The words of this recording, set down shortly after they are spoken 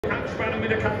Anspannung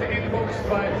mit der KTM-Box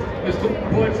bei des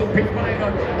Truppenpuls und Pittmeier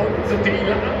und die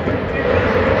Lampe.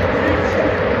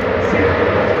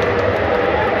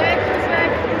 Weg, ist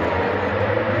weg.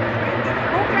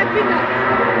 Oh, kein Binder.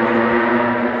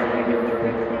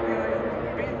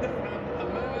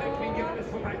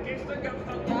 Gestern gab es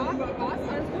dann Ja, was?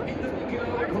 Alles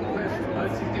gut?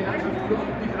 als sich die Herrschaften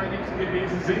überhaupt nicht einig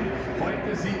gewesen sind.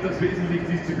 Heute sieht das wesentlich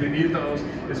disziplinierter aus.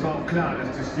 Es war auch klar, dass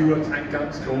die Stewards ein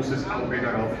ganz großes Auge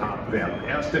darauf haben werden.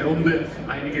 Erste Runde,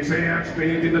 einige sehr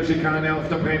spät in der Schikane auf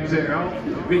der Bremse rauf,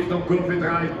 Richtung Kurve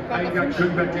 3, Eingang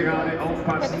Schönberg gerade,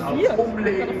 aufpassen auf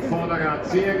Umlegen, Vorderrad,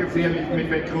 sehr gefährlich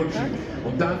mit wegrutschen.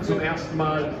 Und dann zum ersten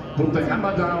Mal put der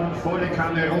Hammer down, volle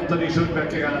Kanne runter die Schönberg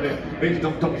gerade,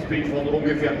 Richtung Topspeed von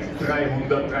ungefähr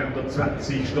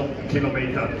 320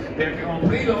 Stundenkilometer. Der Grand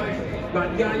Prix läuft,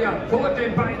 Bagnaia vor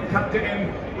den beiden KTM,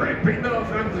 Red Binder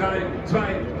auf Rang 3, 2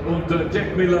 und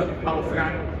Jack Miller auf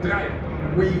Rang 3.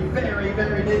 We very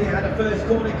nearly had a first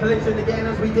corner collision again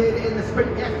as we did in the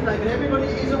sprint yesterday, but everybody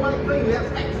is away cleanly.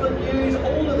 That's excellent news.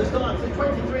 All of the starts,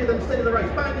 23 of them still in the race.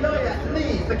 Bagnaia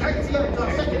leads, the KTMs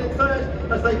are second and third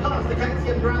as they pass the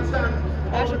KTM grandstand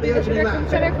on the opening lap.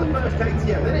 The first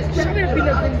KTM, then it's Jack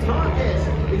Miller. Alex Marquez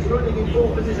is running in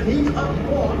fourth position. He's up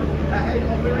one ahead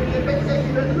of Meridian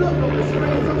Benzeki. But look on the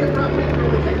screen, look at Rapid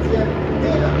from the KTM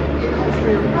here in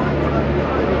Austria, right behind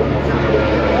the world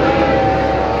champion.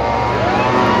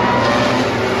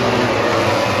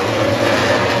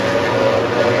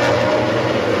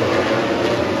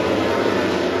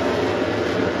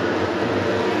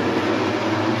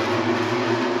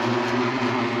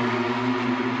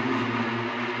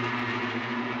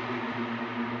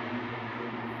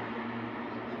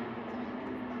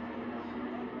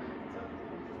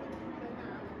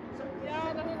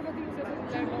 Ja, dann haben wir die Zeit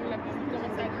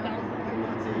da.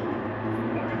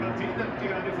 Martin hat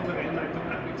gerade von der Rennleitung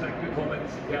angezeigt bekommen,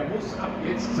 er muss ab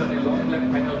jetzt seine Long Lap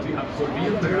Penalty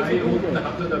absolvieren. 3 Runden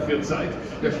hat er dafür Zeit.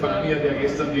 Der Spanier, der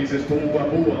gestern dieses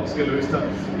Tohuwabohu ausgelöst hat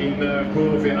in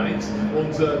Kurve 1.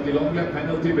 Und die Long Lap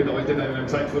Penalty bedeutet einen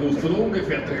Zeitverlust von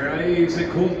ungefähr 3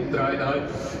 Sekunden, 3,5.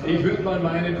 Ich würde mal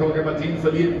meinen, Jorge Martin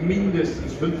verliert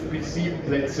mindestens 5 bis 7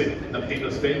 Plätze, nachdem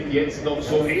das Feld jetzt noch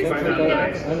so eng beieinander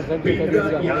ist.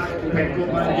 Binder jagt Pecco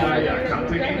Bagnaia,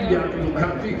 KTM jagt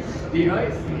Ducati. Die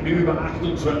Reifen über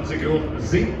 28 Runden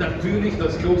sind natürlich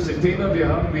das große Thema. Wir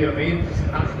haben, wie erwähnt,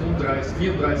 38,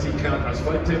 34 Grad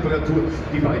Asphalttemperatur.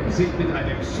 Die beiden sind mit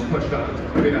einem Superstart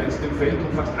bereits dem Feld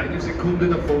um fast eine Sekunde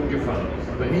davon gefahren.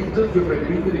 Dahinter für Red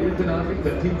Binder die gute Nachricht,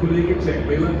 der Teamkollege Jack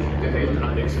Miller, der hält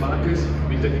Alex Marquez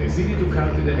mit der Gresini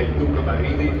Ducati, der hält Luca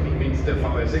Marini mit der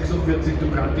VR46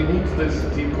 Ducati und des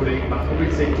Teamkollegen Marco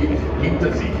Bezzecchi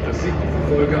hinter sich. Das sind die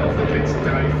Verfolger auf den Plätzen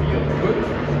 3, 4,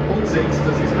 5 und 6.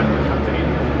 Das ist eine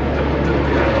KTM.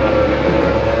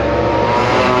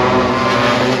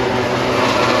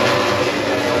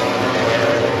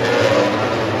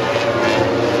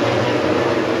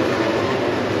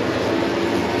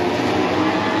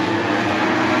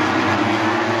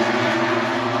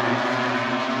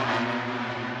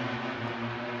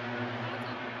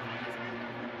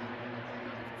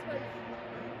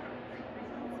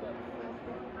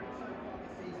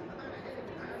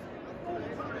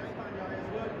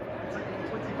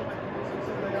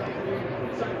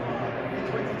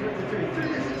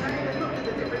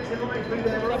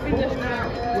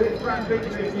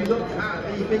 If you look at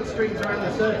the big streets around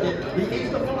the circuit, he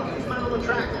is the fastest man on the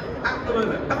track at the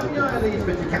moment. Bagnaia leads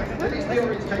for Ducati, then it's the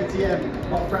orange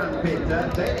KTM of Brad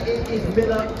Binder, then it is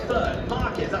Miller third,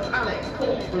 Marquez, that's Alex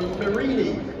fourth from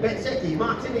Marini, Bezzecchi,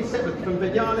 Martin is seventh from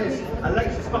Vinales,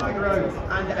 Aleix Spargaro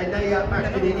and Enea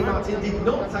Bastianini. Martin did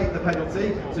not take the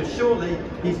penalty, so surely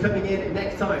he's coming in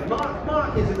next time.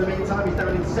 Marquez in the meantime is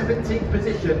down in 17th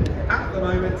position at the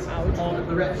moment on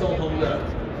the Repsol Honda.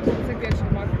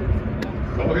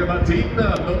 Jorge Martin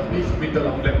noch nicht mit der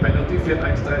Long Lap Penalty, fährt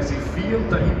 1:30,4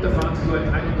 und dahinter fahren sie so ein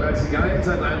 31,1,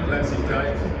 ein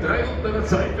 31,3. 3 Runden an der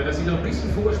Zeit. Wenn er sich noch ein bisschen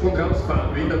Vorsprung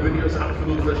rausfahren will, dann würde ich das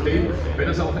absolut verstehen, wenn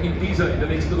er es auch in der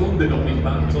nächsten Runde noch nicht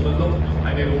macht, sondern noch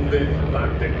eine Runde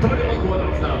wartet. Tolle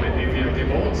Rekordaufnahme, die wir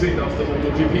gewohnt sind aus der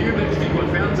MotoGP. Übrigens, Stichwort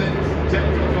Fernsehen,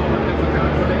 Sektor hat den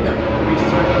Vertrag verlängert bis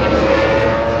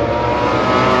 2020.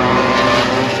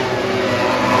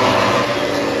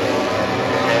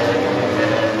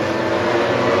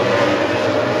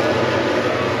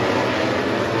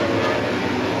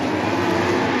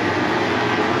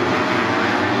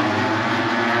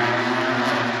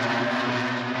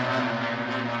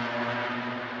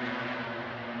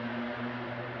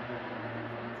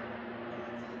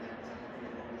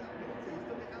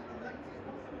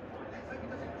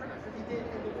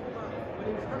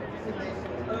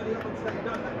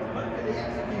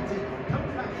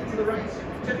 into the race,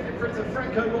 just in front of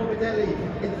Franco Morbidelli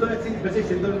in 13th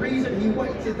position. The reason he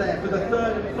waited there for the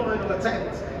third and final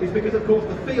attempt is because, of course,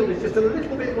 the field is just a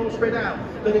little bit more spread out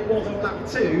than it was on lap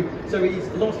 2, so he's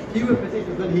lost fewer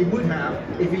positions than he would have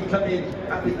if he'd come in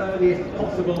at the earliest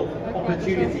possible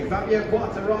opportunity. Fabio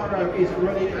Quartararo is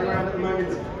running around at the moment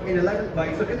in 11th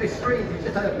place. Look at this screen, he's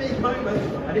just had a big moment,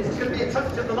 and it's going to be a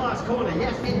touch at the last corner.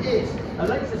 Yes, it is.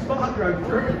 Aleix Espargaro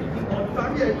through on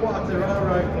Fabio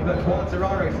Quartararo, but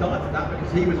Quartararo started that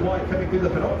because he was wide coming through the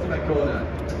penultimate corner.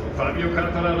 Fabio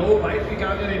Quartararo weit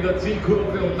gegangen in der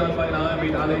Zielkurve und dann beinahe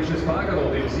mit Aleix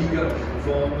Espargaro, dem Sieger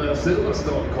von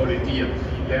Silverstone, kollidiert.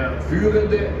 Der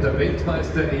Führende, der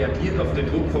Weltmeister, reagiert auf den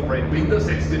Druck von Brad Binder,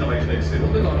 setzt die neue schnellste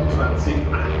Runde,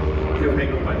 29,8 für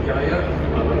Pecco Bagnaia,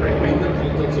 aber Brad Binder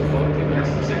konnte sofort im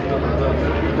ersten Sektor, hat er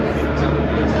wieder 14 und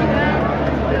 14.